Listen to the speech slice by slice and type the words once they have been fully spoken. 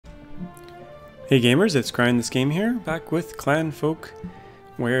Hey gamers, it's grindthisgame here, back with Clanfolk,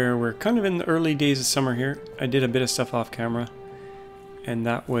 where we're kind of in the early days of summer here. I did a bit of stuff off camera, and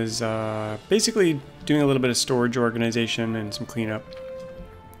that was basically doing a little bit of storage organization and some cleanup.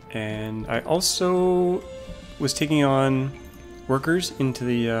 And I also was taking on workers into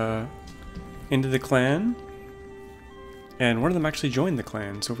the clan, and one of them actually joined the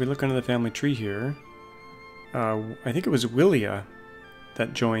clan. So if we look under the family tree here, I think it was Willia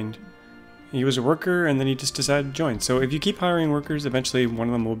that joined. He was a worker and then he just decided to join. So if you keep hiring workers, eventually one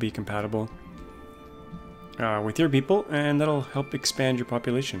of them will be compatible with your people, and that'll help expand your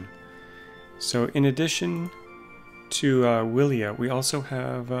population. So in addition to Willia, we also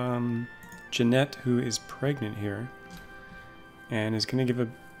have Jeanette, who is pregnant here and is going to give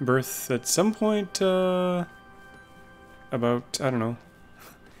a birth at some point about, I don't know,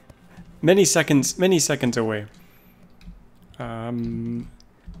 many seconds away.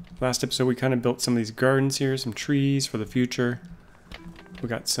 Last episode we kind of built some of these gardens here, some trees for the future. We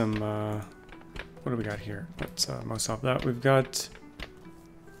got some, what do we got here? Let's mouse off that. We've got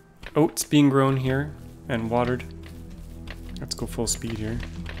oats being grown here and watered. Let's go full speed here.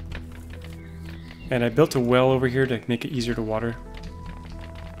 And I built a well over here to make it easier to water.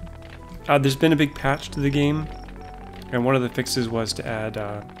 There's been a big patch to the game, and one of the fixes was to add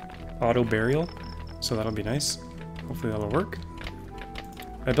auto burial, so that'll be nice. Hopefully that'll work.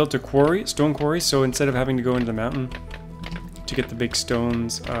 I built a quarry, stone quarry, so instead of having to go into the mountain to get the big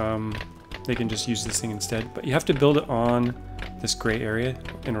stones, they can just use this thing instead. But you have to build it on this gray area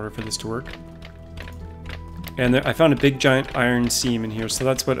in order for this to work. And I found a big giant iron seam in here, so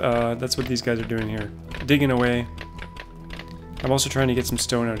that's what these guys are doing here, digging away. I'm also trying to get some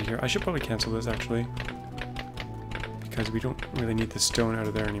stone out of here. I should probably cancel this actually, because we don't really need the stone out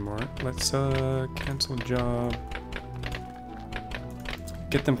of there anymore. Let's cancel job.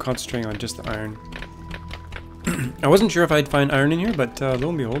 Get them concentrating on just the iron. I wasn't sure if I'd find iron in here, but lo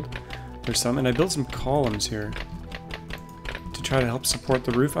and behold, there's some. And I built some columns here to try to help support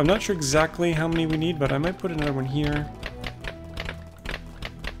the roof. I'm not sure exactly how many we need, but I might put another one here.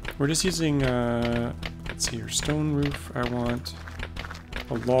 We're just using, let's see here, stone roof. I want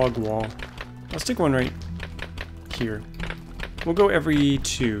a log wall. I'll stick one right here. We'll go every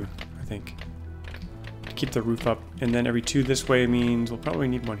 2, I think, to keep the roof up. And then every 2 this way means we'll probably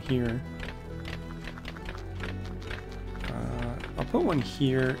need one here. I'll put one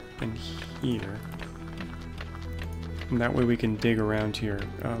here and here. And that way we can dig around here.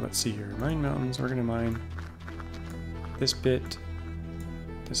 Let's see here. Mine mountains. We're going to mine this bit,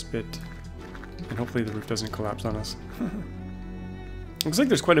 and hopefully the roof doesn't collapse on us. Looks like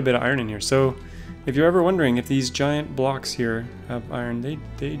there's quite a bit of iron in here. So if you're ever wondering if these giant blocks here have iron,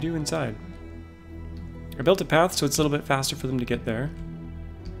 they do inside. I built a path so it's a little bit faster for them to get there.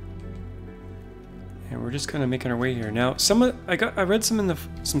 And we're just kind of making our way here. Now, I read some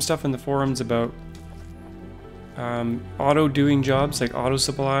stuff in the forums about auto doing jobs like auto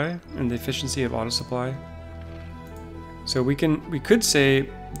supply and the efficiency of auto supply. So we could say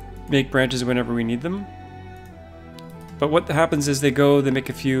make branches whenever we need them. But what happens is they make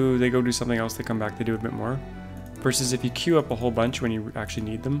a few, they go do something else, they come back, they do a bit more. Versus if you queue up a whole bunch when you actually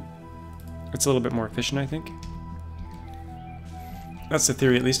need them. It's a little bit more efficient, I think. That's the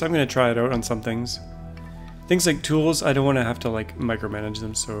theory, at least. I'm going to try it out on some things. Things like tools, I don't want to have to like micromanage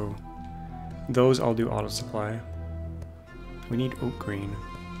them, so those I'll do auto supply. We need oak green.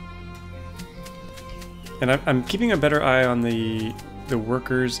 And I'm keeping a better eye on the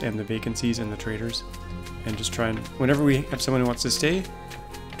workers and the vacancies and the traders, and just trying, whenever we have someone who wants to stay,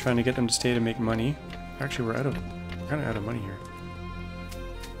 trying to get them to stay to make money. Actually, we're kind of out of money here.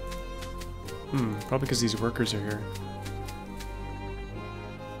 Probably because these workers are here.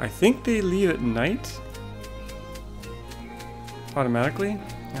 I think they leave at night. Automatically.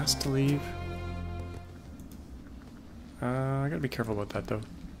 Asked to leave. I gotta be careful about that though.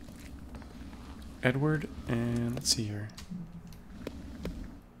 Edward, and let's see here.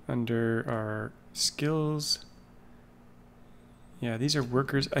 Under our skills. Yeah, these are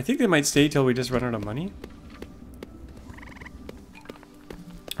workers. I think they might stay till we just run out of money.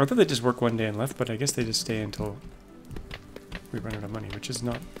 I thought they just work one day and left, but I guess they just stay until we run out of money, which is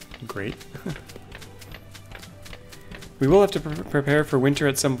not great. We will have to prepare for winter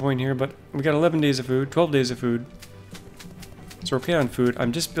at some point here, but we got 11 days of food, 12 days of food. So we're okay on food.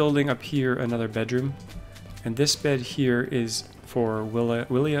 I'm just building up here another bedroom, and this bed here is for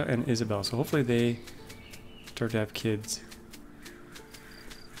Willia and Isabel, so hopefully they start to have kids.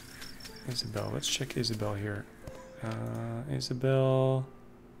 Isabel, let's check Isabel here. Isabel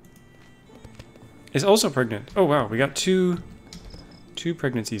is also pregnant. Oh wow, we got two 2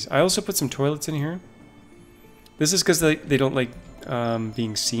 pregnancies. I also put some toilets in here. This is because they don't like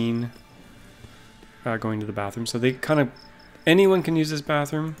being seen going to the bathroom. So they kind of... Anyone can use this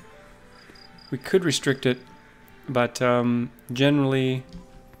bathroom. We could restrict it, but generally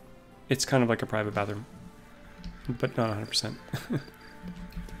it's kind of like a private bathroom. But not 100%.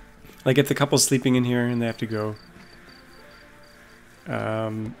 Like if the couple's sleeping in here and they have to go,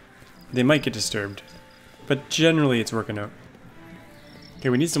 they might get disturbed. But generally it's working out. Okay,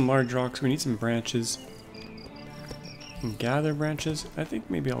 we need some large rocks, we need some branches. And gather branches. I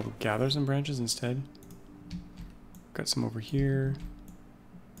think maybe I'll gather some branches instead. Got some over here.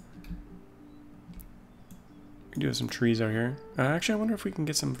 We do have some trees out here. Actually, I wonder if we can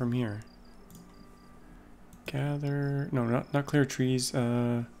get some from here. Gather... No, not clear trees.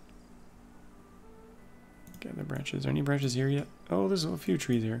 Gather branches. Are any branches here yet? Oh, there's a few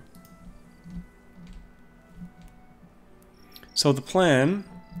trees here. So the plan...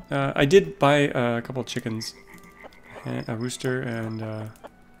 I did buy a couple of chickens. A rooster and a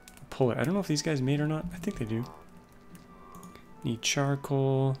pullet. I don't know if these guys mate or not. I think they do. Need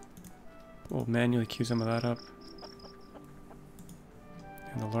charcoal. We'll manually queue some of that up.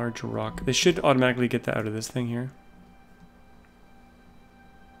 And the large rock. They should automatically get that out of this thing here.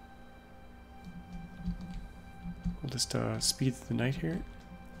 We'll just speed the night here.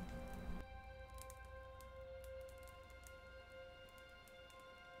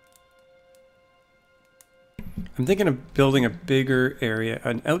 I'm thinking of building a bigger area,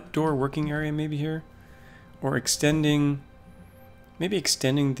 an outdoor working area maybe here, or extending, maybe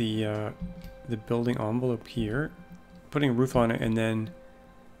extending the building envelope here, putting a roof on it, and then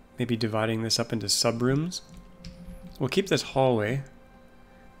maybe dividing this up into sub-rooms. We'll keep this hallway.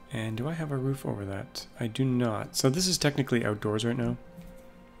 And do I have a roof over that? I do not. So this is technically outdoors right now.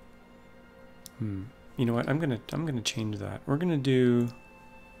 You know what? I'm gonna change that. We're gonna do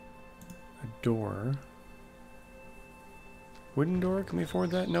a door. Wooden door? Can we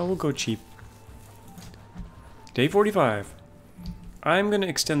afford that? No, we'll go cheap. Day 45. I'm gonna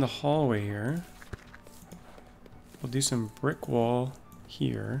extend the hallway here. We'll do some brick wall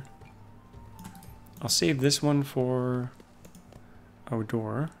here. I'll save this one for our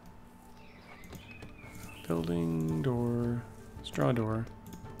door. Building door, straw door.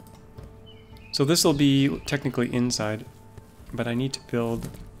 So this will be technically inside, but I need to build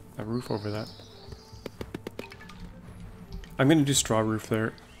a roof over that. I'm going to do straw roof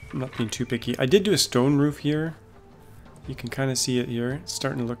there. I'm not being too picky. I did do a stone roof here. You can kind of see it here. It's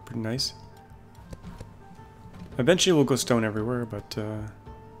starting to look pretty nice. Eventually we'll go stone everywhere, but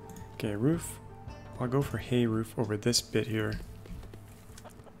okay, roof. I'll go for hay roof over this bit here.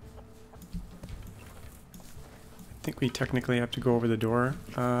 I think we technically have to go over the door.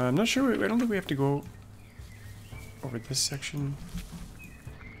 I'm not sure. I don't think we have to go over this section.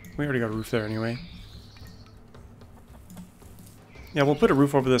 We already got a roof there anyway. Yeah, we'll put a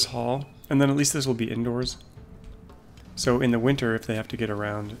roof over this hall, and then at least this will be indoors. So in the winter, if they have to get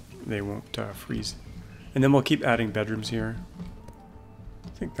around, they won't freeze. And then we'll keep adding bedrooms here. I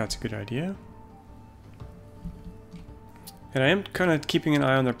think that's a good idea. And I am kind of keeping an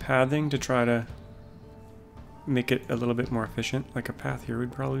eye on their pathing to try to make it a little bit more efficient. Like a path here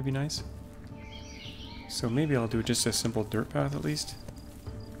would probably be nice. So maybe I'll do just a simple dirt path at least.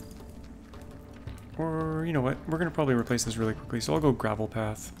 Or, you know what, we're going to probably replace this really quickly, so I'll go gravel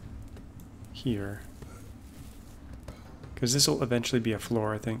path here. Because this will eventually be a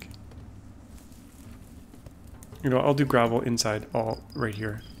floor, I think. You know, I'll do gravel inside, all right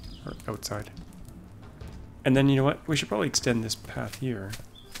here, or outside. And then, you know what, we should probably extend this path here.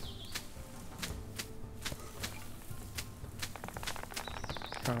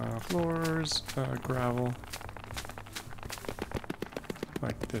 Floors, gravel,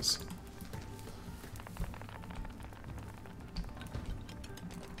 like this.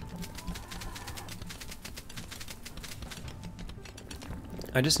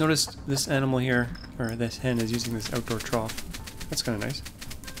 I just noticed this animal here, or this hen, is using this outdoor trough. That's kind of nice.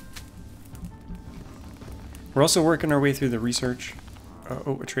 We're also working our way through the research.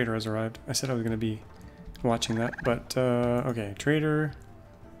 Oh, a trader has arrived. I said I was going to be watching that, but okay, trader.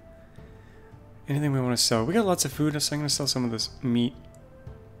 Anything we want to sell? We got lots of food, so I'm going to sell some of this meat.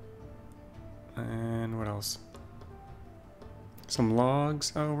 And what else? Some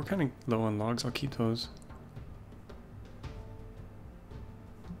logs. Oh, we're kind of low on logs. I'll keep those.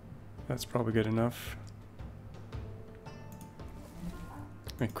 That's probably good enough.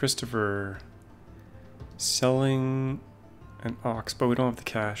 And Christopher selling an ox, but we don't have the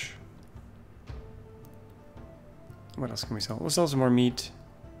cash. What else can we sell? We'll sell some more meat.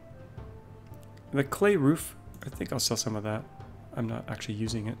 The clay roof, I think I'll sell some of that. I'm not actually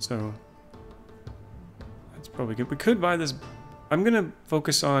using it, so that's probably good. We could buy this. I'm gonna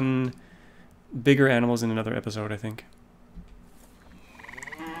focus on bigger animals in another episode, I think.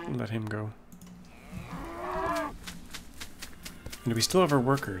 Let him go. And do we still have our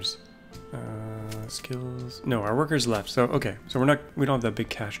workers? Skills. No, our workers left. So okay, so we don't have that big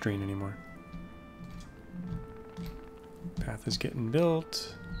cash drain anymore. Path is getting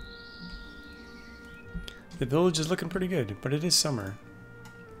built. The village is looking pretty good, but it is summer.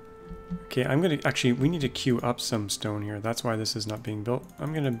 Okay, I'm gonna actually, we need to queue up some stone here. That's why this is not being built.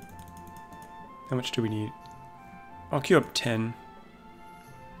 I'm gonna, how much do we need? I'll queue up 10.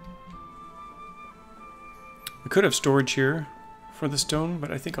 We could have storage here for the stone,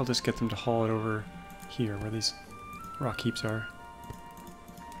 but I think I'll just get them to haul it over here where these rock heaps are.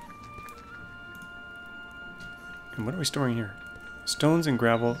 And what are we storing here? Stones and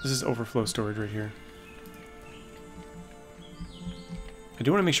gravel. This is overflow storage right here. I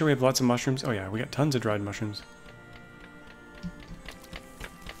do want to make sure we have lots of mushrooms. Oh yeah, we got tons of dried mushrooms.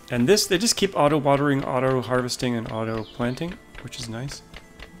 And this, they just keep auto-watering, auto-harvesting, and auto-planting, which is nice.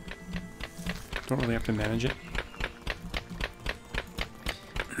 Don't really have to manage it.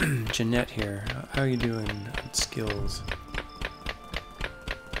 Jeanette here. How are you doing? Skills.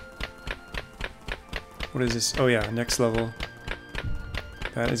 What is this? Oh yeah, next level.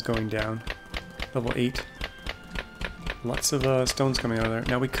 That is going down. Level 8. Lots of stones coming out of there.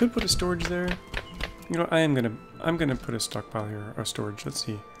 Now we could put a storage there. You know, I'm gonna put a stockpile here, or storage. Let's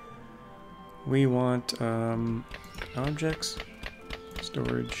see. We want objects,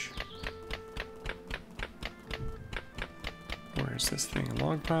 storage. Where's this thing?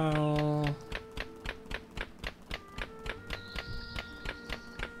 Log pile.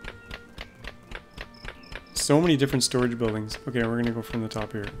 So many different storage buildings. Okay, we're gonna go from the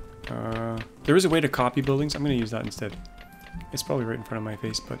top here. There is a way to copy buildings. I'm gonna use that instead. It's probably right in front of my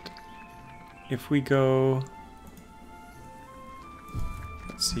face, but if we go,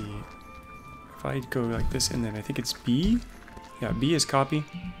 let's see. If I go like this and then I think it's B. Yeah, B is copy.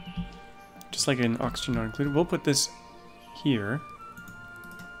 Just like an oxygen not included. We'll put this here.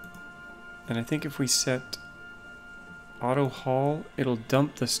 And I think if we set auto haul, it'll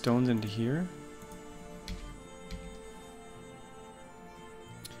dump the stones into here.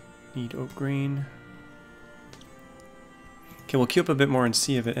 Need oak grain. Okay, we'll queue up a bit more and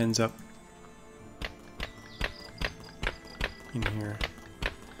see if it ends up in here.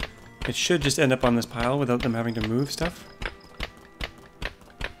 It should just end up on this pile without them having to move stuff.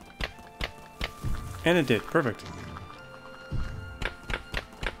 And it did. Perfect.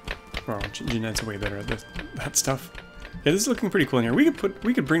 Wow, Jeanette's way better at that stuff. Yeah, this is looking pretty cool in here. We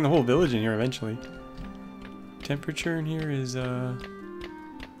could bring the whole village in here eventually. Temperature in here is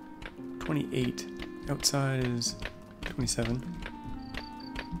 28. Outside is 27.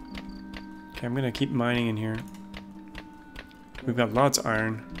 Okay, I'm gonna keep mining in here. We've got lots of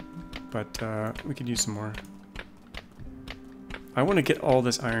iron, but we could use some more. I want to get all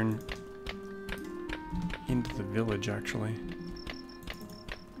this iron into the village, actually.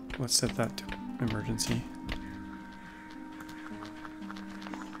 Let's set that to emergency.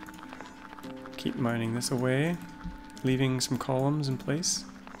 Keep mining this away, leaving some columns in place.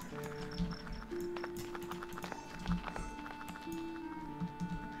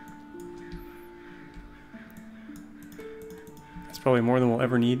 That's probably more than we'll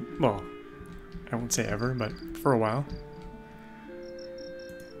ever need. Well, I won't say ever, but for a while.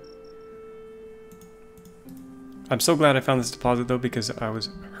 I'm so glad I found this deposit though, because I was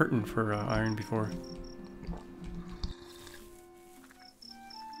hurting for iron before.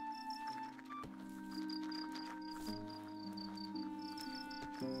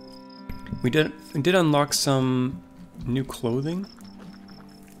 We did unlock some new clothing,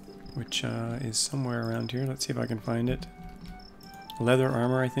 which is somewhere around here. Let's see if I can find it. Leather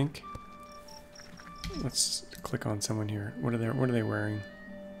armor, I think. Let's click on someone here. What are they wearing?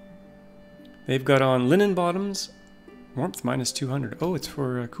 They've got on linen bottoms. Warmth minus 200. Oh, it's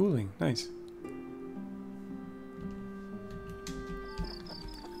for cooling. Nice.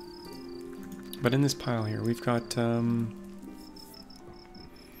 But in this pile here, we've got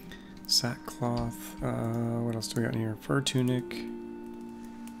sackcloth. What else do we got in here? Fur tunic.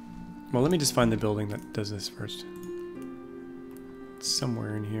 Well, let me just find the building that does this first. It's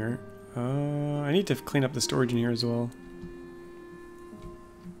somewhere in here. I need to clean up the storage in here as well.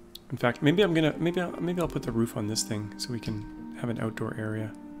 In fact, maybe I'll put the roof on this thing so we can have an outdoor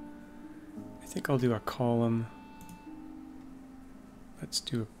area. I think I'll do a column. Let's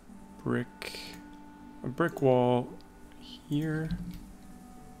do a brick wall here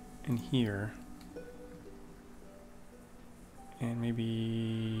and here. And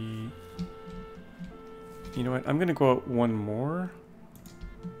maybe... You know what? I'm gonna go out one more.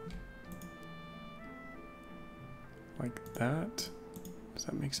 Like that. Does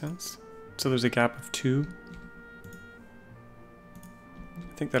that make sense? So there's a gap of 2.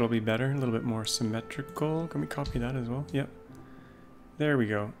 I think that'll be better. A little bit more symmetrical. Can we copy that as well? Yep. There we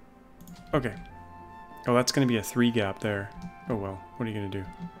go. Okay. Oh, that's gonna be a 3 gap there. Oh well. What are you gonna do?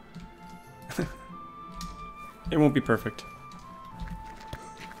 It won't be perfect.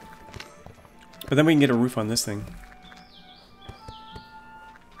 But then we can get a roof on this thing.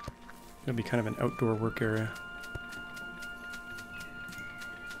 It'll be kind of an outdoor work area.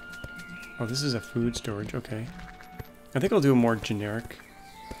 Oh, this is a food storage. Okay. I think I'll do a more generic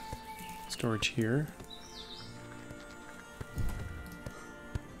storage here.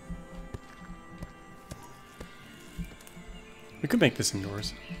 We could make this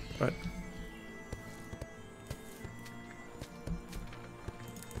indoors, but...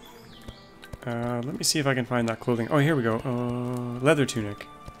 let me see if I can find that clothing. Oh, here we go. Leather tunic.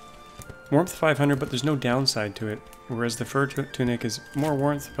 Warmth 500, but there's no downside to it. Whereas the fur tunic is more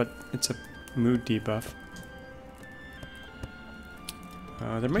warmth, but it's a mood debuff.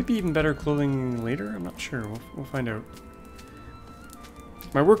 There might be even better clothing later. I'm not sure. We'll find out.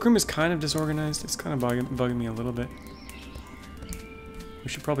 My workroom is kind of disorganized. It's kind of bugging me a little bit. We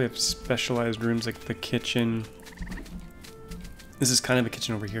should probably have specialized rooms like the kitchen. This is kind of a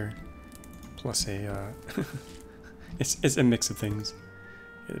kitchen over here. Plus a, it's a mix of things.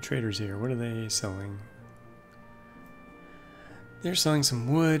 Yeah, the trader's here. What are they selling? They're selling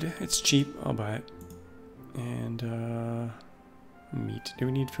some wood. It's cheap. I'll buy it. And, meat. Do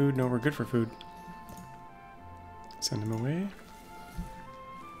we need food? No, we're good for food. Send them away.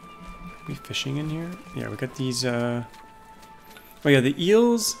 Are we fishing in here? Yeah, we got these, oh yeah, the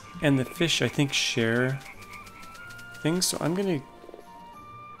eels and the fish, I think, share things. So I'm gonna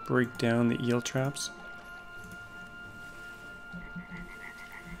break down the eel traps.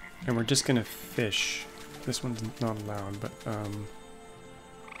 And we're just gonna fish. This one's not allowed, but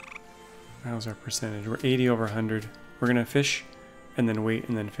how's our percentage? We're 80 over 100. We're gonna fish and then wait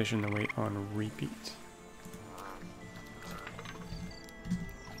and then fish and then wait on repeat.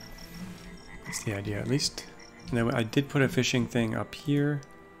 That's the idea, at least. And then I did put a fishing thing up here.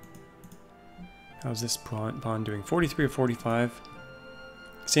 How's this pond doing? 43 or 45.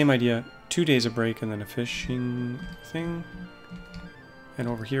 Same idea. 2 days of break and then a fishing thing. And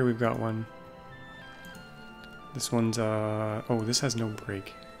over here we've got one. This one's, oh, this has no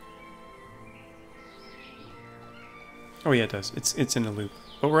break. Oh yeah, it does. It's in a loop.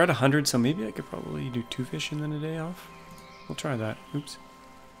 But we're at 100, so maybe I could probably do 2 fish and then a day off. We'll try that. Oops.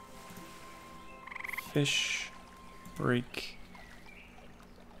 Fish. Break.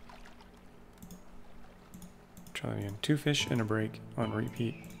 Try that again. 2 fish and a break on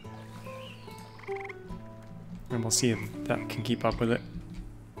repeat. And we'll see if that can keep up with it.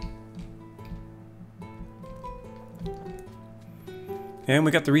 And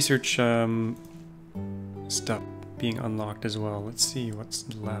we got the research stuff being unlocked as well. Let's see what's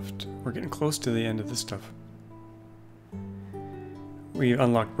left. We're getting close to the end of this stuff. We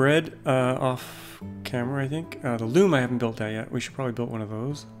unlocked bread off camera, I think. The loom I haven't built that yet. We should probably build one of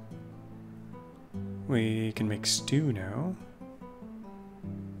those. We can make stew now.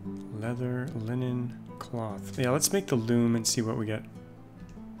 Leather, linen, cloth. Yeah, let's make the loom and see what we get.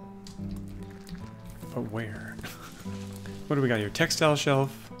 But where? What do we got here? Textile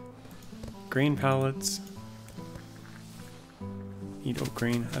shelf. Grain pallets. Eat oat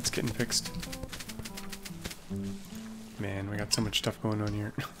grain. That's getting fixed. Man, we got so much stuff going on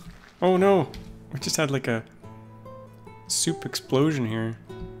here. Oh no! We just had like a soup explosion here.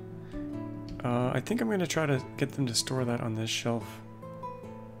 I think I'm going to try to get them to store that on this shelf.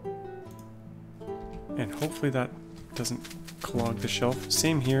 And hopefully that doesn't clog the shelf.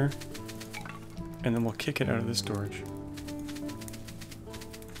 Same here. And then we'll kick it out of this storage.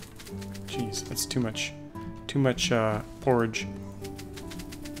 Jeez, that's too much porridge.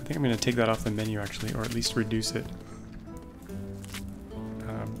 I think I'm going to take that off the menu actually, or at least reduce it.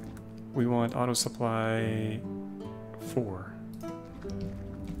 We want auto supply 4.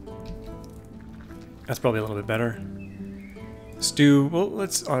 That's probably a little bit better. Stew, well,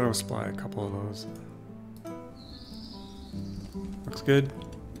 let's auto supply a couple of those. Looks good.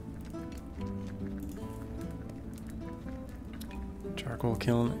 Charcoal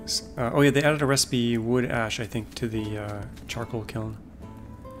kiln. Oh yeah, they added a recipe wood ash, I think, to the charcoal kiln.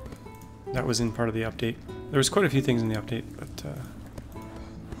 That was in part of the update. There was quite a few things in the update, but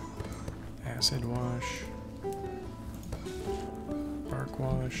acid wash, bark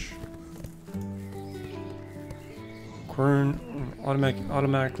wash, Quern,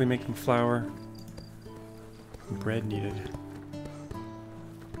 automatically making flour. Bread needed.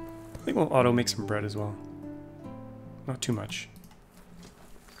 I think we'll auto make some bread as well. Not too much.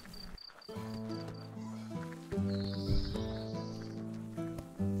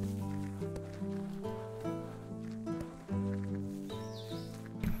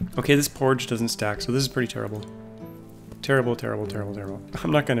 Okay, this porridge doesn't stack, so this is pretty terrible. Terrible, terrible, terrible, terrible.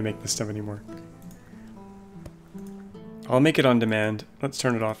 I'm not going to make this stuff anymore. I'll make it on demand. Let's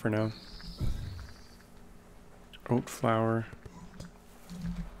turn it off for now. Oat flour.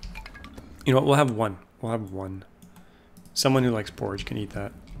 You know what? We'll have one. We'll have one. Someone who likes porridge can eat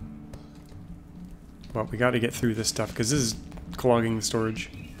that. But we got to get through this stuff because this is clogging the storage.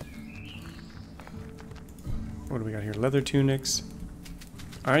 What do we got here? Leather tunics.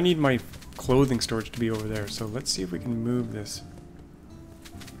 I need my clothing storage to be over there, so let's see if we can move this.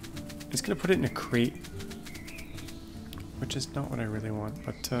 It's going to put it in a crate, which is not what I really want,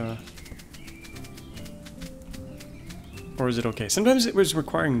 but or is it okay? Sometimes it was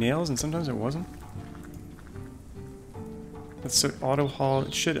requiring nails and sometimes it wasn't. Let's so auto haul.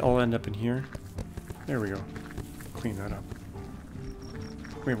 It should all end up in here. There we go. Clean that up.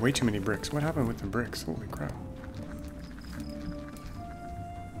 We have way too many bricks. What happened with the bricks? Holy crap.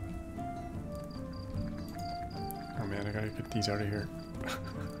 Oh man, I gotta get these out of here.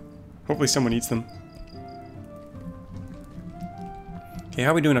 Hopefully someone eats them. Okay,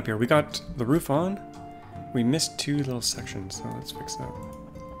 how are we doing up here? We got the roof on. We missed two little sections, so let's fix that.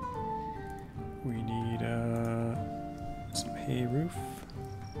 We need some hay roof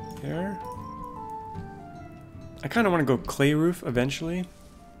there. I kind of want to go clay roof eventually.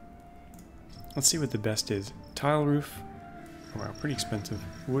 Let's see what the best is. Tile roof. Oh, wow, pretty expensive.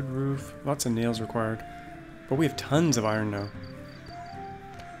 Wood roof. Lots of nails required. But we have tons of iron now.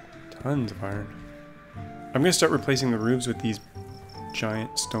 Tons of iron. I'm going to start replacing the roofs with these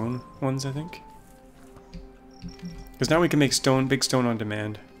giant stone ones, I think. Because now we can make stone, big stone on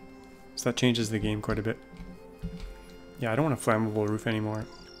demand. So that changes the game quite a bit. Yeah, I don't want a flammable roof anymore.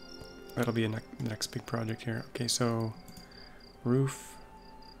 That'll be the next big project here. Okay, so roof,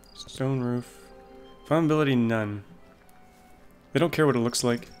 stone roof, flammability none. They don't care what it looks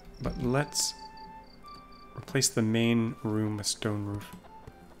like, but let's replace the main room with stone roof.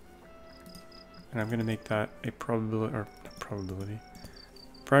 And I'm gonna make that a probability, or not probability,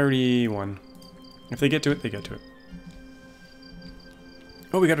 priority 1. If they get to it, they get to it.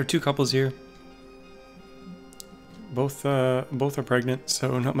 Oh, we got our two couples here. Both are pregnant,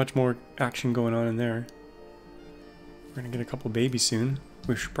 so not much more action going on in there. We're gonna get a couple babies soon.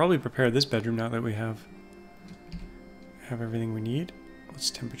 We should probably prepare this bedroom now that we have everything we need. What's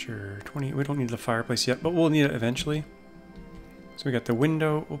temperature? 20. We don't need the fireplace yet, but we'll need it eventually. So we got the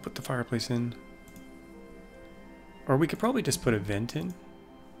window. We'll put the fireplace in. Or we could probably just put a vent in.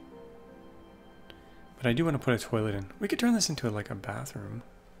 But I do want to put a toilet in. We could turn this into like a bathroom.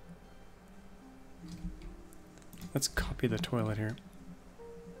 Let's copy the toilet here.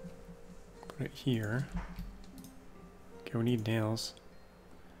 Put it here. Okay, we need nails.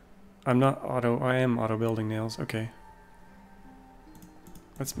 I am auto building nails. Okay.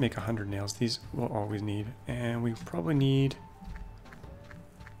 Let's make 100 nails. These we'll always need. And we probably need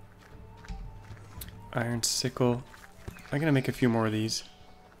iron sickle. I'm gonna make a few more of these.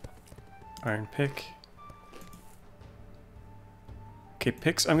 Iron pick. Okay,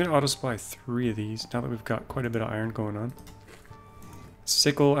 picks. I'm gonna auto supply 3 of these now that we've got quite a bit of iron going on.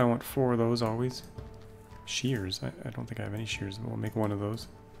 Sickle, I want 4 of those always. Shears. I don't think I have any shears, but we'll make 1 of those.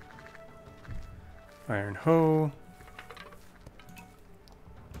 Iron hoe.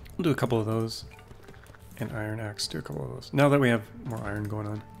 We'll do a couple of those. And iron axe, do a couple of those. Now that we have more iron going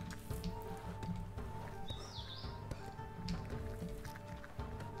on.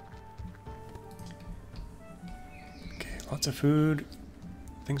 Okay, lots of food.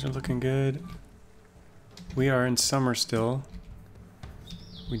 Things are looking good. We are in summer still.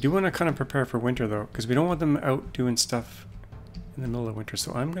 We do want to kind of prepare for winter though, because we don't want them out doing stuff in the middle of winter.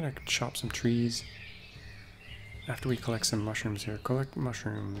 So I'm going to chop some trees after we collect some mushrooms here. Collect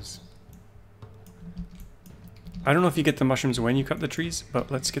mushrooms. I don't know if you get the mushrooms when you cut the trees,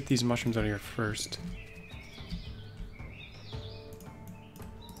 but let's get these mushrooms out of here first.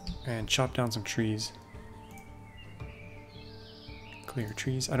 And chop down some trees. Clear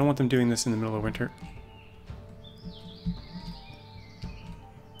trees. I don't want them doing this in the middle of winter.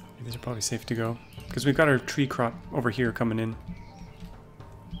 These are probably safe to go, because we've got our tree crop over here coming in.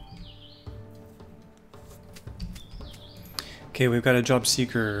 Okay, we've got a job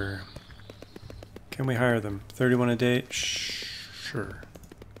seeker. Can we hire them? 31 a day? Sure.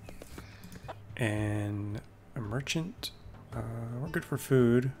 And merchant. We're good for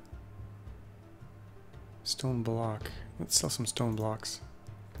food. Stone block. Let's sell some stone blocks.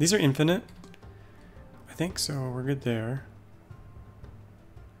 These are infinite. I think so. We're good there.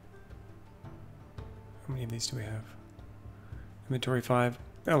 How many of these do we have? Inventory 5.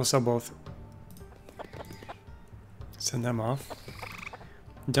 Yeah, we'll sell both. Send them off.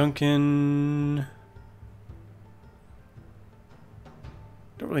 Duncan.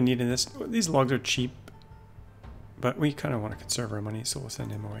 Don't really need this. These logs are cheap, but we kind of want to conserve our money, so we'll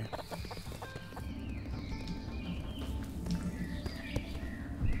send him away.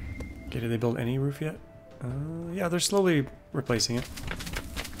 Okay, did they build any roof yet? Yeah, they're slowly replacing it.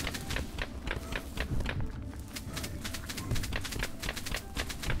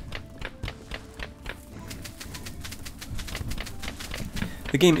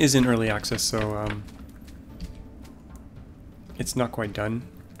 The game is in early access, so it's not quite done.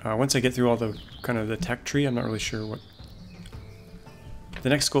 Once I get through all the kind of the tech tree, I'm not really sure what. The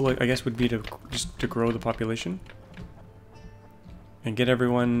next goal, I guess, would be to just to grow the population and get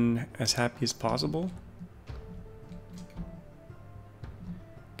everyone as happy as possible.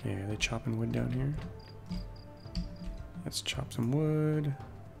 Okay, are they chopping wood down here? Let's chop some wood.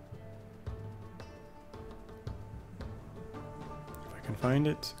 If I can find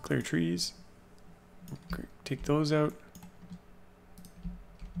it. Clear trees. Okay, take those out.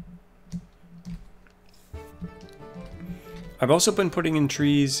 I've also been putting in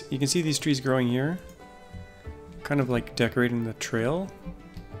trees. You can see these trees growing here. Kind of like decorating the trail.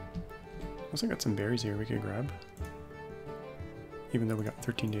 Also got some berries here we could grab. Even though we got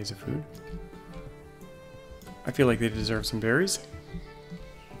 13 days of food. I feel like they deserve some berries.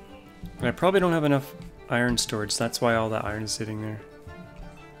 And I probably don't have enough iron storage. That's why all that iron is sitting there.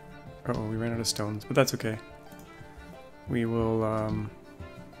 Uh-oh, we ran out of stones. But that's okay. We will,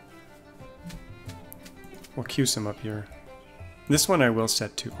 we'll queue some up here. This one I will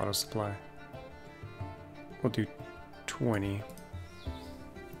set to auto supply. We'll do 20.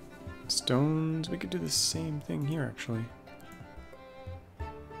 Stones, we could do the same thing here actually.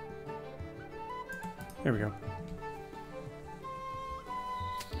 There we go.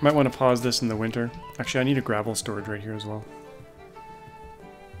 Might want to pause this in the winter. Actually, I need a gravel storage right here as well.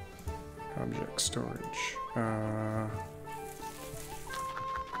 Object storage.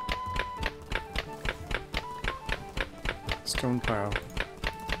 Stone pile.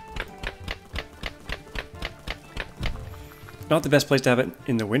 Not the best place to have it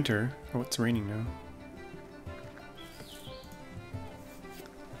in the winter. Oh, it's raining now.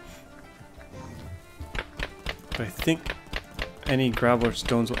 But I think any gravel or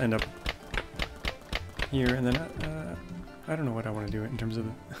stones will end up here, and then I don't know what I want to do in terms of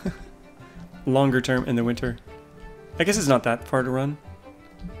longer term in the winter. I guess it's not that far to run.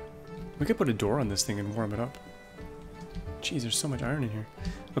 We could put a door on this thing and warm it up. Jeez, there's so much iron in here.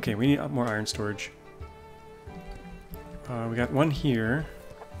 Okay, we need more iron storage. We got one here,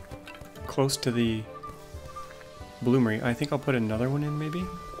 close to the bloomery. I think I'll put another one in, maybe.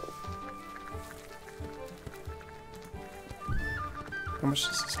 How much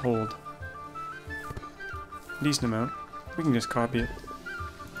does this hold? Decent amount. We can just copy it.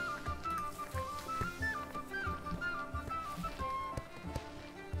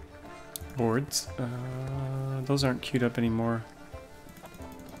 Boards. Those aren't queued up anymore.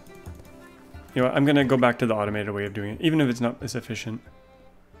 You know what, I'm gonna go back to the automated way of doing it, even if it's not as efficient.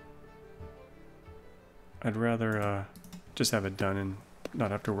 I'd rather just have it done and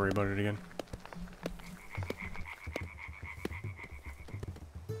not have to worry about it again.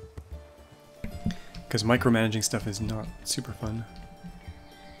 Because micromanaging stuff is not super fun.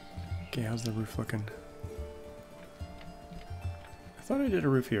 Okay, how's the roof looking? I thought I did a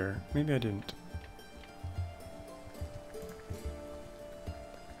roof here. Maybe I didn't.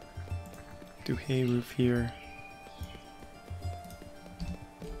 Do hay roof here.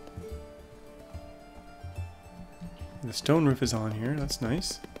 The stone roof is on here. That's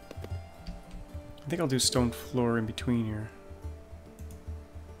nice. I think I'll do stone floor in between here.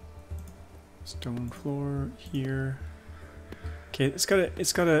 Stone floor here. Okay, it's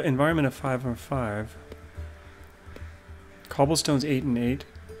got an environment of 5 on 5. Cobblestone's 8 and 8.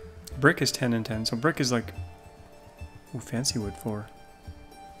 Brick is 10 and 10. So brick is like, ooh, fancy wood floor.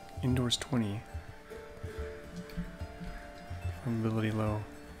 Indoors 20. Flammability low.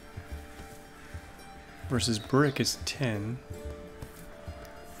 Versus brick is 10.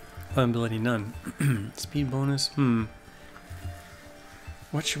 Flammability none. Speed bonus.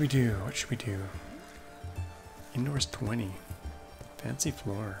 What should we do? What should we do? Indoors 20. Fancy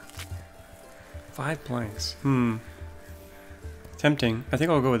floor. 5 planks. Tempting. I think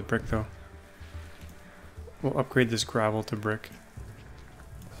I'll go with brick though. We'll upgrade this gravel to brick.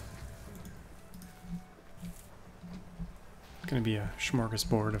 It's gonna be a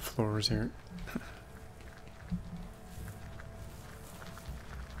smorgasbord of floors here.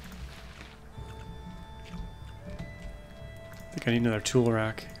 I think I need another tool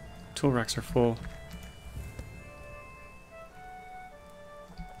rack. Tool racks are full.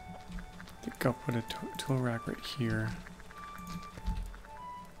 I think I'll put a tool rack right here.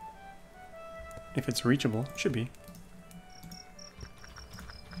 If it's reachable, it should be.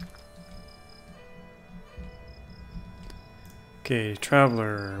 Okay,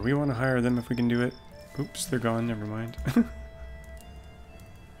 traveler. We want to hire them if we can do it. Oops, they're gone. Never mind.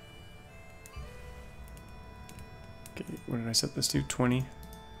 Okay, what did I set this to? 20.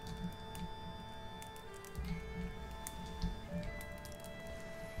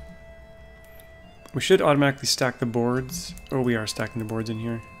 We should automatically stack the boards. Oh, we are stacking the boards in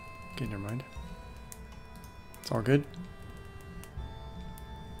here. Okay, never mind. It's all good.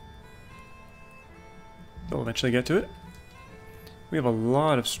 They'll eventually get to it. We have a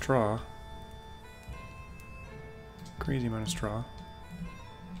lot of straw. Crazy amount of straw.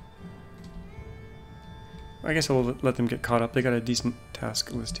 I guess I'll let them get caught up. They got a decent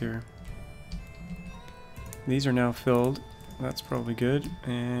task list here. These are now filled. That's probably good.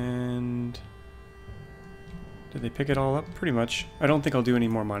 And did they pick it all up? Pretty much. I don't think I'll do any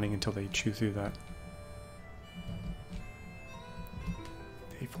more mining until they chew through that.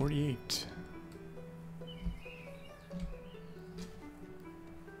 Day 48.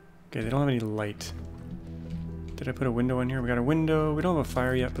 Okay, they don't have any light. Did I put a window in here? We got a window. We don't have a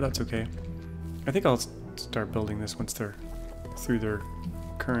fire yet, but that's okay. I think I'll start building this once they're through their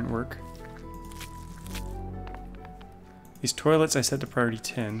current work. These toilets I set to priority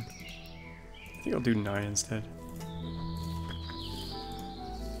 10. I think I'll do 9 instead.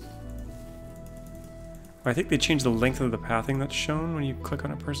 I think they changed the length of the pathing that's shown when you click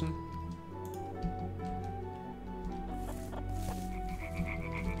on a person.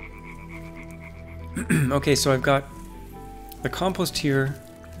 Okay, so I've got the compost here,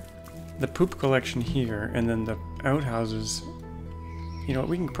 the poop collection here, and then the outhouses. You know what,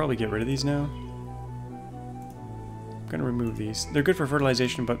 we can probably get rid of these now. I'm gonna remove these. They're good for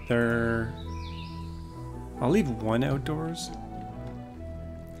fertilization, but they're... I'll leave one outdoors.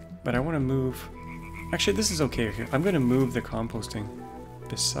 But I want to move... Actually, this is okay here. I'm gonna move the composting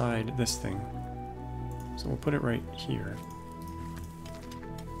beside this thing. So we'll put it right here.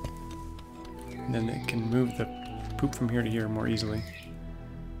 And then it can move the poop from here to here more easily.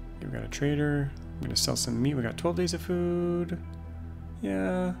 Okay, we got a trader. I'm gonna sell some meat. We got 12 days of food.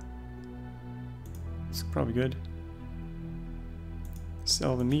 Yeah. It's probably good.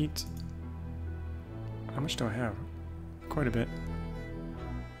 Sell the meat. How much do I have? Quite a bit.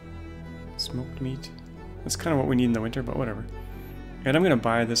 Smoked meat. That's kind of what we need in the winter, but whatever. And I'm gonna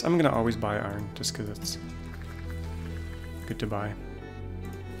buy this. I'm gonna always buy iron just because it's good to buy.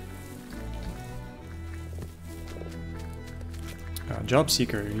 Job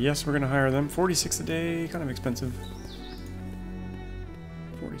seeker. Yes, we're gonna hire them. 46 a day, kind of expensive.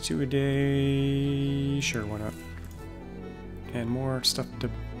 42 a day. Sure, why not? And more stuff to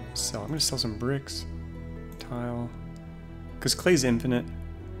sell. I'm gonna sell some bricks, tile, because clay's infinite.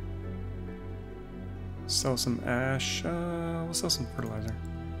 Sell some ash. We'll sell some fertilizer.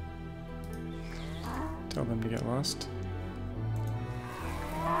 Tell them to get lost.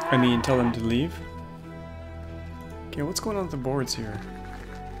 I mean, tell them to leave. Okay, what's going on with the boards here?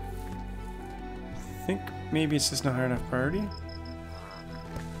 I think maybe it's just not high enough priority.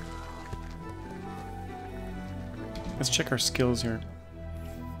 Let's check our skills here.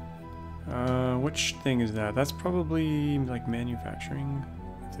 Which thing is that? That's probably like manufacturing,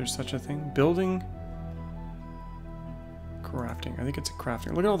 if there's such a thing. Building? Crafting. I think it's a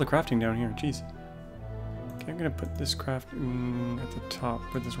crafting. Look at all the crafting down here. Jeez. Okay, I'm gonna put this crafting at the top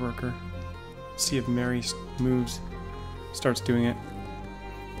with this worker. See if Mary moves. Starts doing it.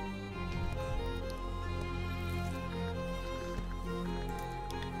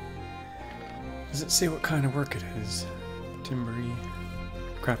 Does it say what kind of work it is? Timbery.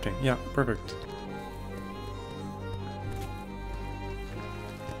 Crafting. Yeah, perfect.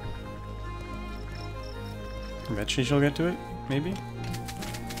 Eventually she'll get to it, maybe?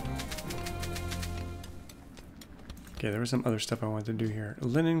 Okay, there was some other stuff I wanted to do here.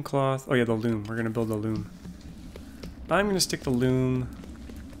 Linen cloth. Oh yeah, the loom. We're gonna build a loom. I'm gonna stick the loom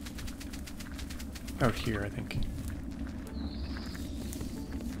out here, I think.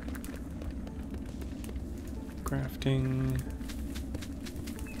 Crafting,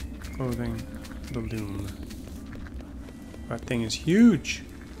 clothing, the loom. That thing is huge.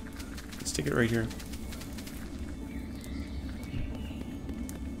 Let's stick it right here.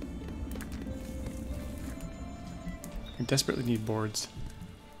 I desperately need boards.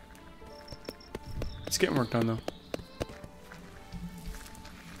 It's getting work done though.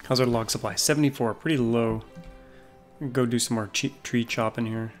 How's our log supply? 74, pretty low. Go do some more tree chopping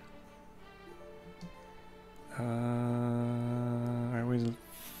here.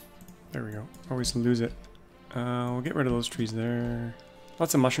 There we go. Always lose it. We'll get rid of those trees there.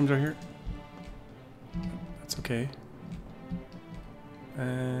 Lots of mushrooms right here. That's okay.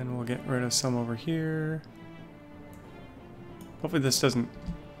 And we'll get rid of some over here. Hopefully this doesn't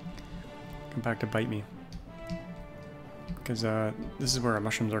come back to bite me. Because this is where our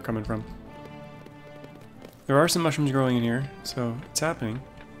mushrooms are coming from. There are some mushrooms growing in here, so it's happening.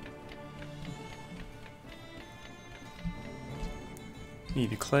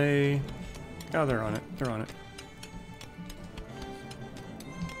 Need a clay. Oh, they're on it. They're on it.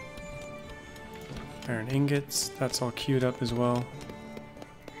 Iron ingots. That's all queued up as well.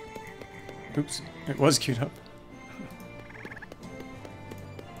 Oops. It was queued up.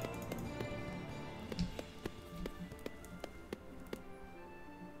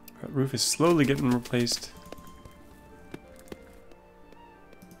 That roof is slowly getting replaced.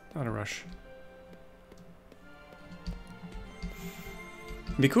 Not a rush.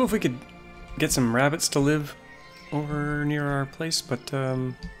 It'd be cool if we could get some rabbits to live over near our place, but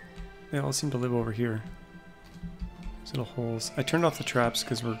they all seem to live over here. These little holes. I turned off the traps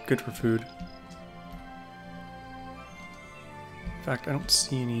because we're good for food. In fact, I don't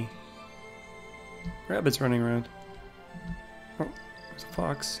see any rabbits running around. Oh, there's a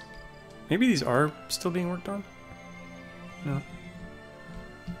fox. Maybe these are still being worked on? No.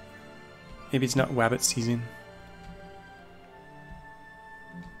 Maybe it's not wabbit season.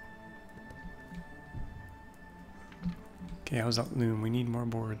 Okay, how's that loom? We need more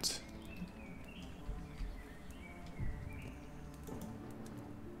boards.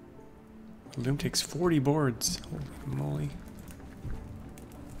 The loom takes 40 boards. Holy moly.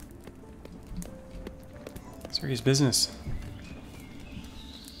 Serious business.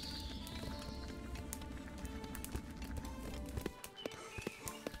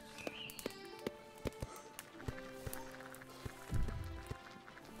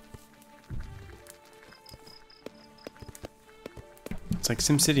 It's like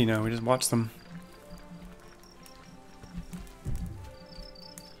SimCity now, we just watch them.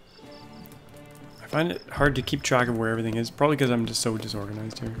 I find it hard to keep track of where everything is, probably because I'm just so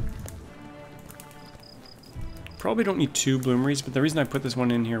disorganized here. Probably don't need 2 bloomeries, but the reason I put this one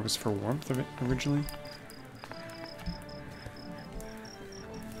in here was for warmth of it originally.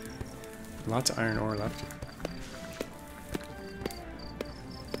 Lots of iron ore left.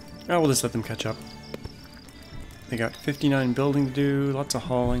 Oh, we'll just let them catch up. They got 59 building to do, lots of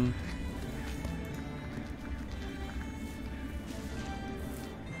hauling.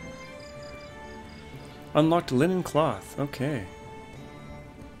 Unlocked linen cloth, okay.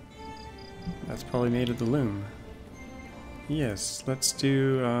 That's probably made of the loom. Yes, let's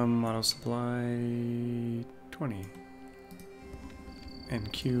do auto supply 20.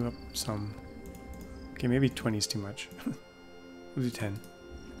 And queue up some. Okay, maybe 20 is too much. We'll do 10.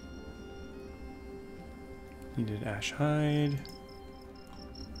 Needed ash hide.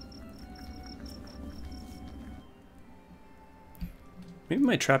 Maybe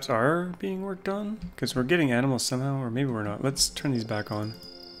my traps are being worked on, because we're getting animals somehow, or maybe we're not. Let's turn these back on.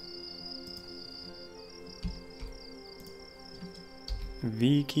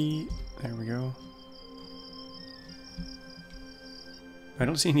 V key. There we go. I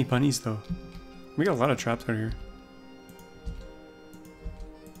don't see any bunnies though. We got a lot of traps out here.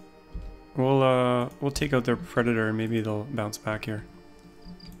 We'll take out their predator and maybe they'll bounce back here.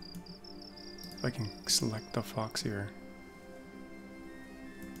 If I can select the fox here.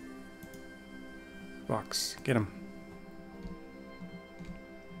 Fox, get him.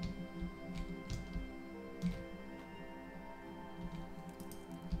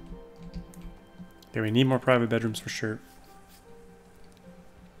 Okay, we need more private bedrooms for sure.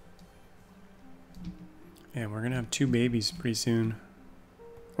 And we're gonna have 2 babies pretty soon.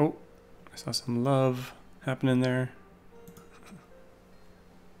 Oh, I saw some love happening there.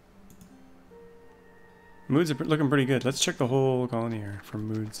 Moods are looking pretty good. Let's check the whole colony here for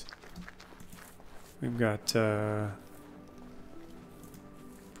moods. We've got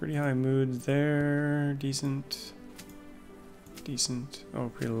pretty high moods there. Decent. Decent. Oh,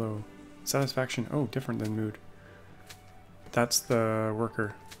 pretty low. Satisfaction. Oh, different than mood. That's the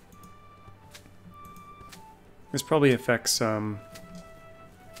worker. This probably affects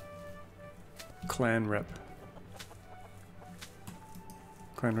clan rep.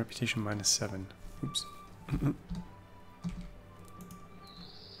 Clan reputation -7. Oops.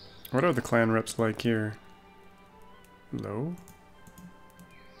 What are the clan reps like here? Low.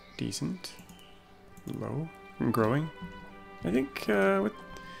 Decent. Low. And growing. I think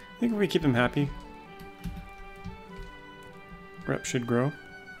if we keep them happy, rep should grow.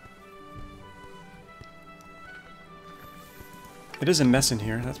 It is a mess in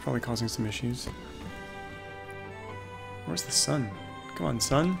here. That's probably causing some issues. Where's the sun? Come on,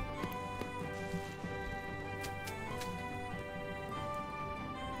 sun.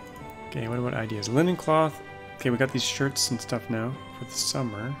 Okay, what about ideas? Linen cloth. Okay, we got these shirts and stuff now for the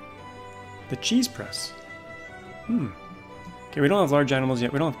summer. The cheese press. Okay, we don't have large animals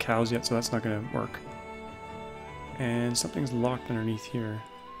yet. We don't have cows yet, so that's not going to work. And something's locked underneath here.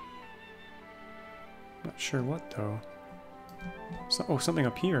 Not sure what, though. So, oh, something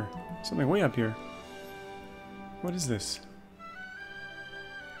up here. Something way up here. What is this?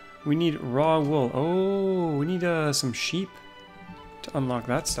 We need raw wool. Oh, we need some sheep to unlock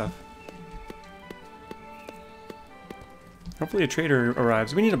that stuff. Hopefully a trader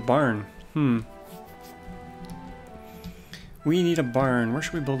arrives. We need a barn. We need a barn. Where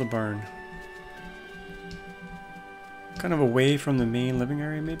should we build a barn? Kind of away from the main living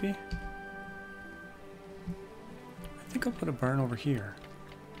area, maybe? I think I'll put a barn over here.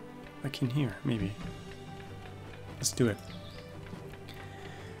 Like in here, maybe. Let's do it.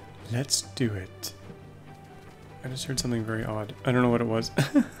 Let's do it. I just heard something very odd. I don't know what it was.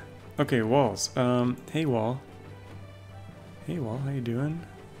 Okay, walls. Hey wall. Hey wall, how you doing?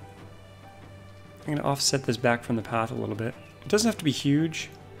 I'm gonna offset this back from the path a little bit. It doesn't have to be huge.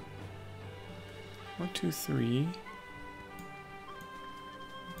 1, 2, 3.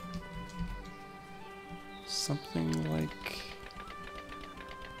 Something like...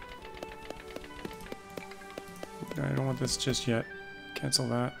 I don't want this just yet. Cancel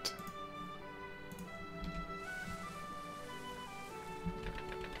that.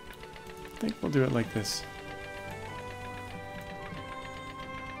 I think we'll do it like this.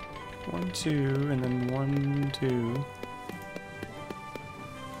 1, 2, and then 1, 2.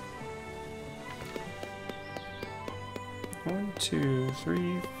 One, 2,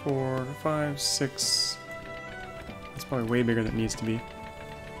 3, 4, 5, 6. That's probably way bigger than it needs to be.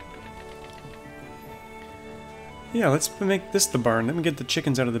 Yeah, let's make this the barn. Let me get the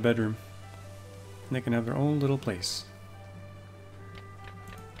chickens out of the bedroom. And they can have their own little place.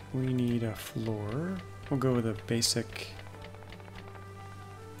 We need a floor. We'll go with a basic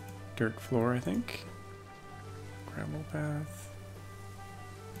dirt floor, I think. Gravel path.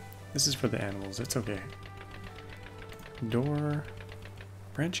 This is for the animals, it's okay. Door.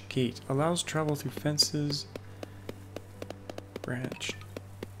 Branch gate. Allows travel through fences. Branch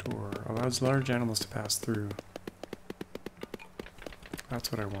door. Allows large animals to pass through.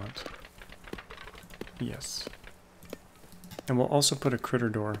 That's what I want. Yes. And we'll also put a critter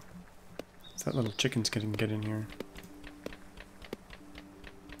door. So that little chickens can get in here.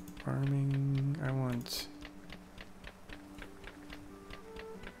 Farming. I want...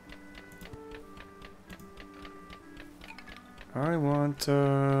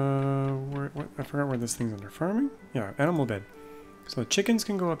 what, I forgot where this thing's under. Farming? Yeah, animal bed. So the chickens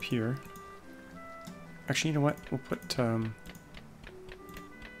can go up here. Actually, you know what? We'll put,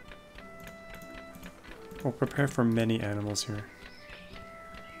 we'll prepare for many animals here.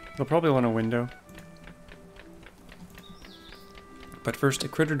 They'll probably want a window. But first, a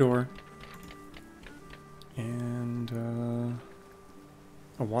critter door. And,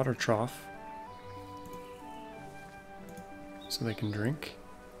 a water trough. So they can drink.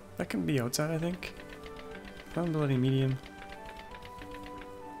 That can be outside, I think. Foundability medium.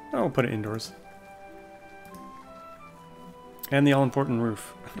 Oh, we'll put it indoors. And the all-important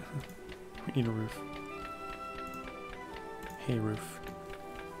roof. We need a roof. Hay roof.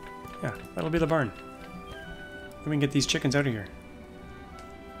 Yeah, that'll be the barn. Then we can get these chickens out of here.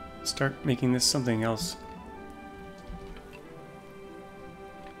 Start making this something else.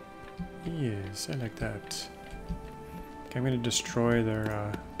 Yes, I like that. Okay, I'm gonna destroy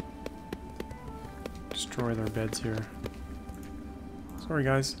their beds here. Sorry,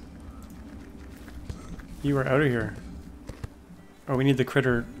 guys. You are out of here. Oh, we need the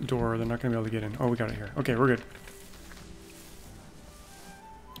critter door. They're not gonna be able to get in. Oh, we got it here. Okay, we're good.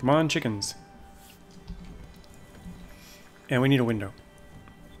 Come on, chickens. And we need a window.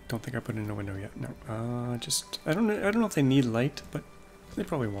 Don't think I put in a window yet. No. I don't know if they need light, but they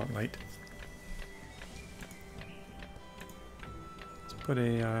probably want light. Let's put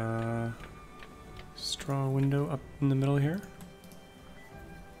a straw window up in the middle here.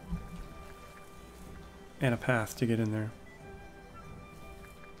 And a path to get in there.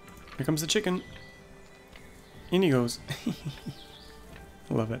 Here comes the chicken. In he goes.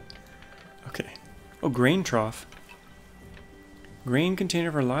 Love it. Okay. Oh, grain trough. Grain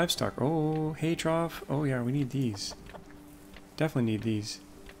container for livestock. Oh, hay trough. Oh yeah, we need these. Definitely need these.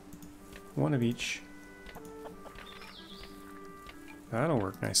 One of each. That'll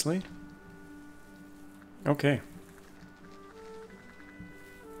work nicely. Okay.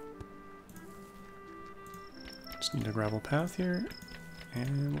 Just need a gravel path here,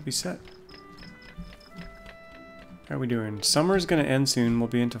 and we'll be set. How are we doing? Summer's gonna end soon, we'll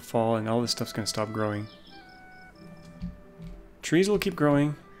be into fall, and all this stuff's gonna stop growing. Trees will keep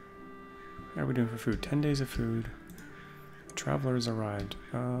growing. How are we doing for food? 10 days of food. Travelers arrived.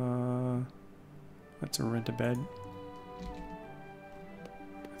 Let's rent a bed.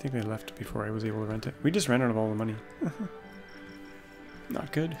 I think they left before I was able to rent it. We just ran out of all the money.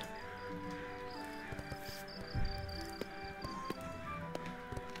 Not good.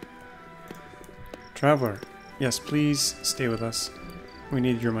 Traveler, yes, please stay with us. We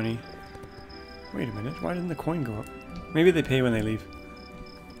need your money. Wait a minute, why didn't the coin go up? Maybe they pay when they leave.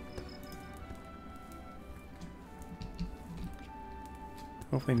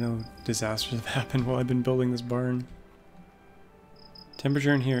 Hopefully no disasters have happened while I've been building this barn.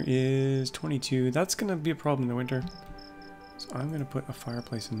 Temperature in here is 22. That's going to be a problem in the winter. So I'm going to put a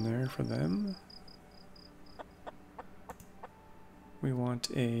fireplace in there for them. We want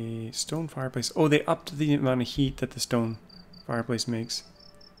a stone fireplace. Oh, they upped the amount of heat that the stone fireplace makes.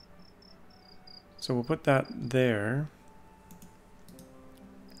 So we'll put that there.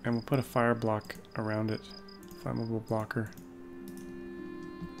 And we'll put a fire block around it. Flammable blocker.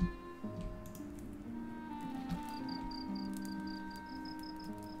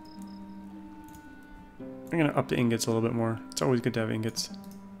 I'm going to up the ingots a little bit more. It's always good to have ingots.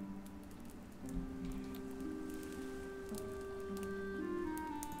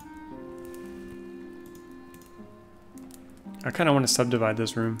 I kind of want to subdivide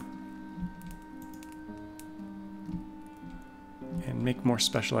this room. And make more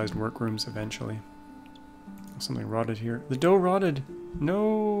specialized workrooms eventually. Something rotted here. The dough rotted!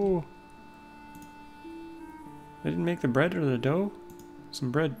 No! They didn't make the bread or the dough?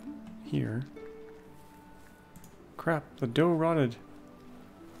 Some bread here. Crap, the dough rotted.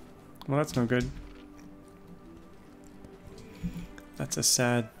 Well, that's no good. That's a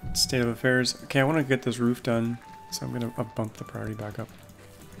sad state of affairs. Okay, I want to get this roof done, so I'm going to bump the priority back up.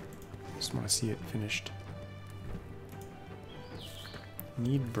 Just want to see it finished.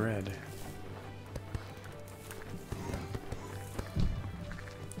 Need bread.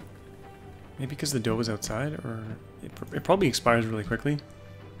 Maybe because the dough was outside, or it probably expires really quickly.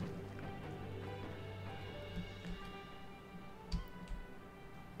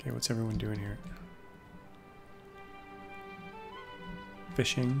 Okay, what's everyone doing here?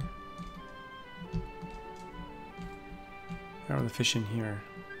 Fishing. How are the fish in here?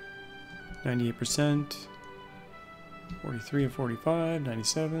 98%. 43 of 45,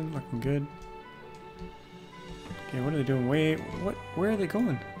 97, looking good. Okay, what are they doing? Wait, what? Where are they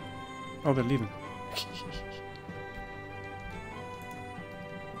going? Oh, they're leaving.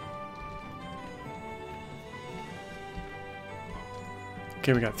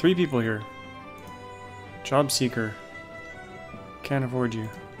 Okay, we got 3 people here. Job seeker. Can't afford you.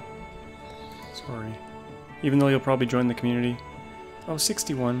 Sorry. Even though you'll probably join the community. Oh,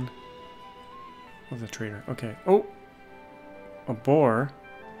 61. Oh, the trader. Okay. Oh! A boar.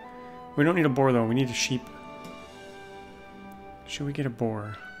 We don't need a boar though, we need a sheep. Should we get a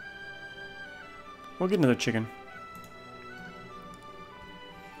boar? We'll get another chicken.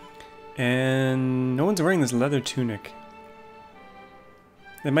 And no one's wearing this leather tunic.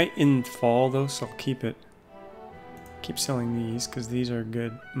 They might in fall though, so I'll keep it. Keep selling these, because these are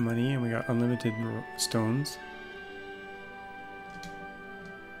good money and we got unlimited stones.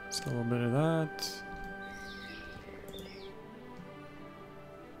 So a little bit of that.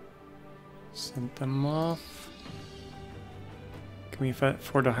 Send them off. Can we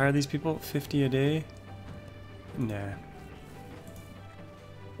afford to hire these people? 50 a day? Nah.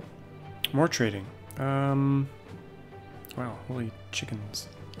 More trading. Wow, holy chickens.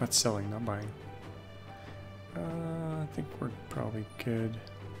 That's selling, not buying. I think we're probably good.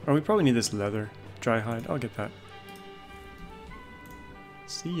 Oh, we probably need this leather. Dry hide. I'll get that.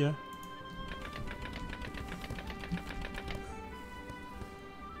 See ya.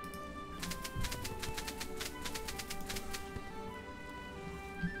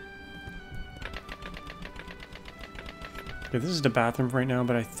 Okay, this is the bathroom right now,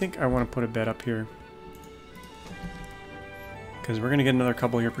 but I think I want to put a bed up here. Because we're going to get another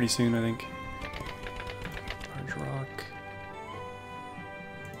couple here pretty soon, I think. Large rock.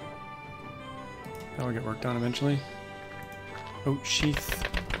 That'll get worked on eventually. Oat sheath.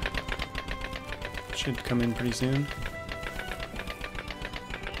 Should come in pretty soon.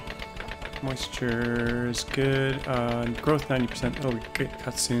 Moisture is good. Growth 90%. It'll get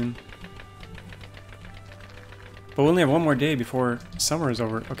cut soon. But we only have one more day before summer is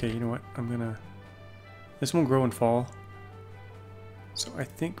over. Okay, you know what? This won't grow in fall. So I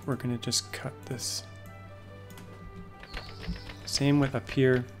think we're gonna just cut this. Same with up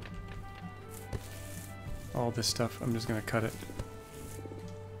here. All this stuff, I'm just gonna cut it.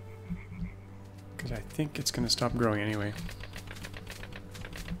 Because I think it's gonna stop growing anyway.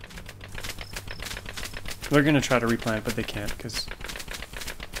 They're gonna try to replant, but they can't because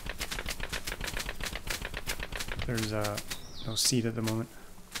there's no seed at the moment.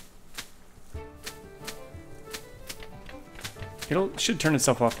 Should turn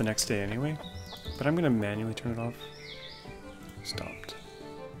itself off the next day anyway, but I'm gonna manually turn it off. Stopped.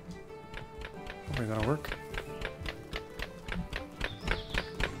 Hopefully that'll work.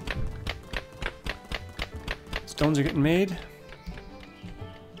 Stones are getting made.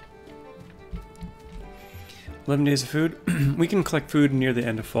 11 days of food. We can collect food near the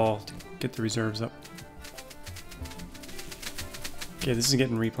end of fall to get the reserves up. Okay, this is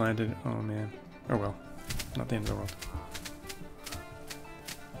getting replanted. Oh man. Oh well. Not the end of the world.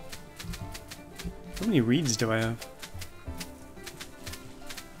 How many reeds do I have?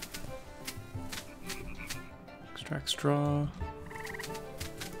 Extract straw. I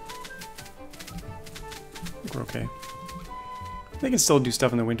think we're okay. They can still do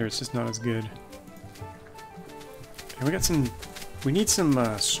stuff in the winter, it's just not as good. And we need some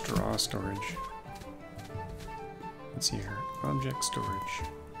straw storage. Let's see here. Object storage.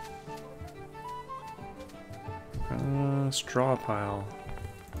 Straw pile.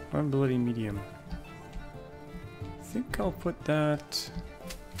 Ability medium. I think I'll put that...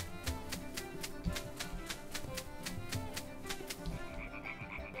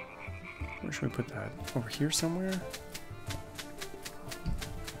 Where should we put that? Over here somewhere?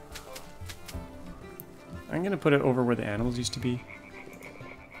 I'm gonna put it over where the animals used to be.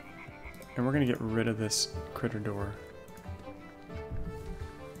 And we're gonna get rid of this critter door.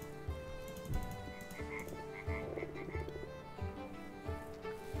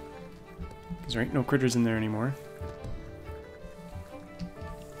 Because there ain't no critters in there anymore.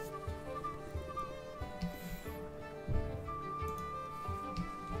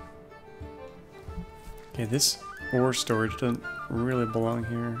 Okay, this ore storage doesn't really belong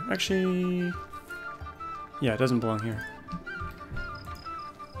here. Actually... yeah, it doesn't belong here.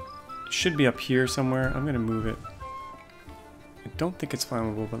 It should be up here somewhere. I'm gonna move it. I don't think it's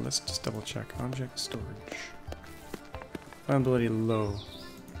flammable, but let's just double check. Object storage. Flammability low.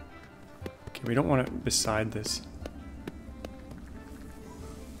 Okay, we don't want it beside this.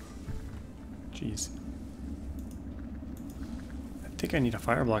 Jeez. I think I need a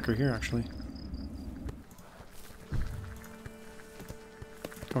fire blocker here, actually.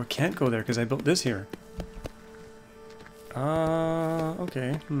 Oh, I can't go there because I built this here.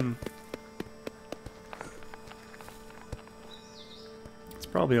 Okay, It's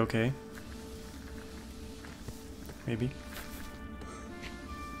probably okay. Maybe.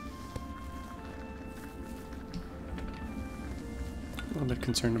 A little bit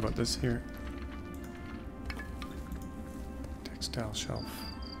concerned about this here. Textile shelf.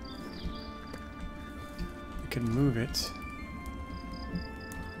 We can move it.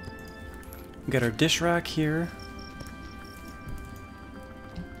 We got our dish rack here.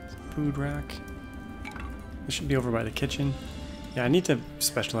 Food rack. This should be over by the kitchen. Yeah, I need to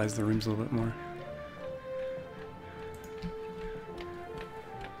specialize the rooms a little bit more.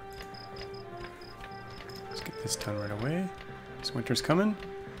 Let's get this done right away. So winter's coming.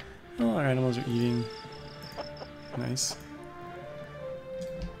 Oh, our animals are eating. Nice.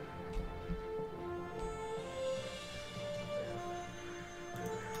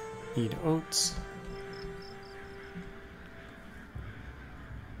 Eat oats.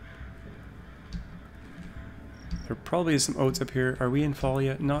 There probably is some oats up here. Are we in fall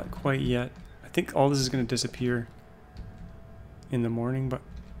yet? Not quite yet. I think all this is going to disappear in the morning, but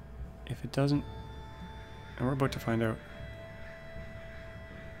if it doesn't, and we're about to find out.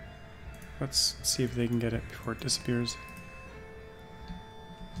 Let's see if they can get it before it disappears.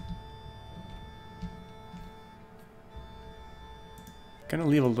 Gonna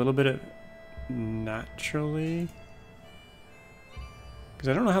leave a little bit of naturally, because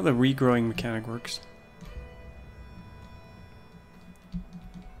I don't know how the regrowing mechanic works.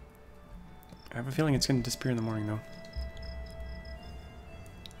 I have a feeling it's going to disappear in the morning, though.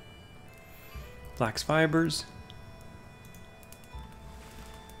 Flax fibers.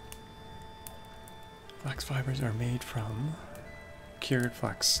 Flax fibers are made from cured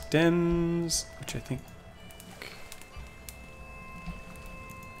flax stems, which I think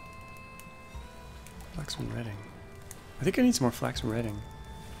Flax and redding. I think I need some more flax and redding.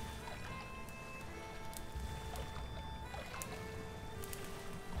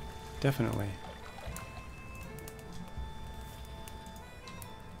 Definitely.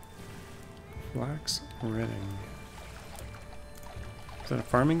 Flax and redding. Is that a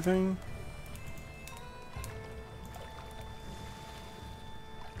farming thing?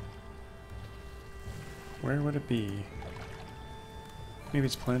 Where would it be? Maybe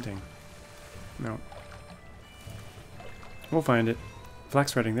it's planting. No. We'll find it.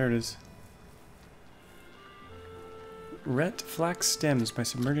 Flax redding, there it is. Ret flax stems by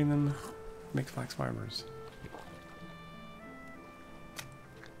submerging them, make flax fibers.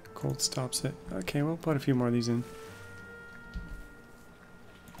 Cold stops it. Okay, we'll put a few more of these in.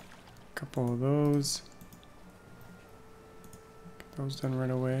 A couple of those. Get those done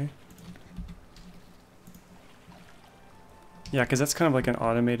right away. Yeah, because that's kind of like an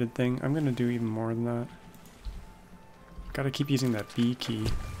automated thing. I'm going to do even more than that. Gotta keep using that B key.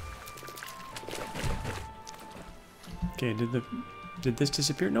 Okay, did this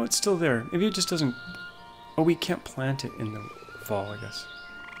disappear? No, it's still there. Maybe it just doesn't... Oh, we can't plant it in the fall, I guess.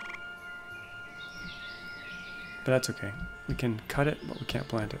 But that's okay. We can cut it, but we can't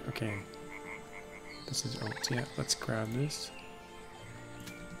plant it. Okay. This is oats. Yeah, let's grab this.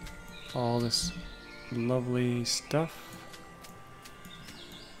 All this lovely stuff.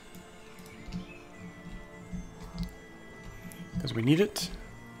 Because we need it.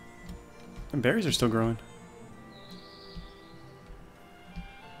 And berries are still growing.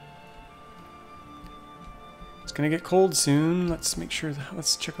 It's gonna get cold soon. Let's make sure that,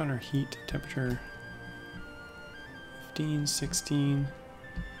 let's check on our heat temperature. 15, 16.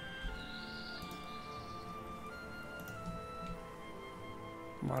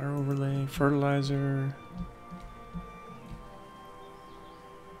 Water overlay, fertilizer.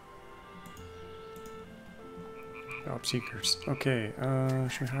 Job seekers. Okay,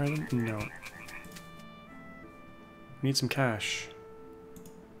 should we hire them? No. We need some cash.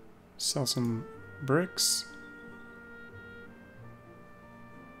 Sell some bricks.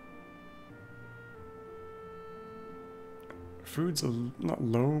 Food's not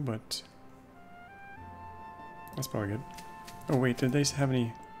low, but that's probably good. Oh wait, did they have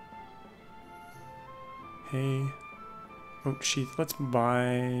any hay? Oat sheath. Let's buy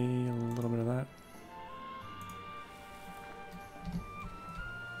a little bit of that.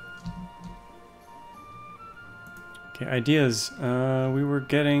 Okay, ideas. We were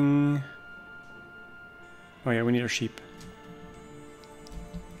getting... Oh yeah, we need our sheep.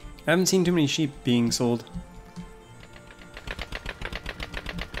 I haven't seen too many sheep being sold.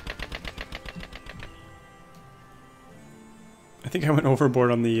 I think I went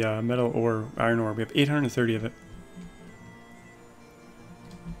overboard on the metal or iron ore. We have 830 of it.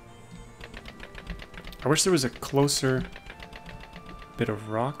 I wish there was a closer bit of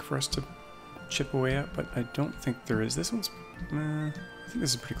rock for us to chip away at, but I don't think there is. This one's... I think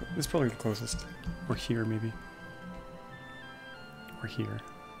this is pretty close. This is probably the closest. Or here, maybe. Or here.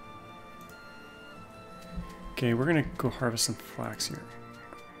 Okay, we're gonna go harvest some flax here.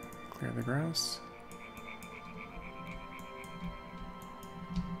 Clear the grass.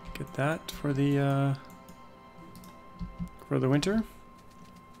 Get that for the winter.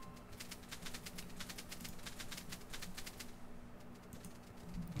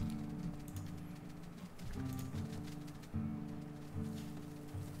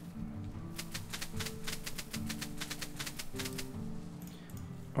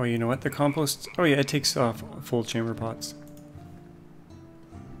 Oh, you know what? The compost... Oh yeah, it takes off full chamber pots.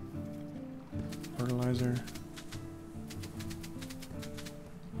 Fertilizer.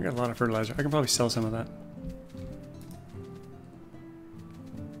 We got a lot of fertilizer. I can probably sell some of that.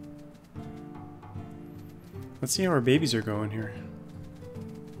 Let's see how our babies are going here.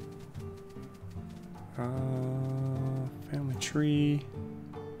 Family tree.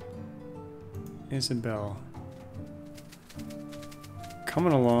 Isabel.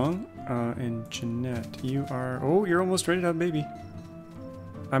 Coming along. And Jeanette, you are... Oh, you're almost ready to have a baby.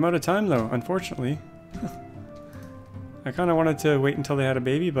 I'm out of time though, unfortunately. I kind of wanted to wait until they had a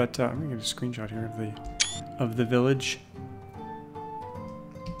baby, but I'm gonna get a screenshot here of the village.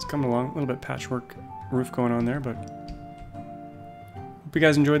 It's coming along, a little bit patchwork roof going on there, but hope you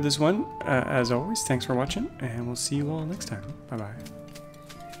guys enjoyed this one. As always, thanks for watching, and we'll see you all next time. Bye bye.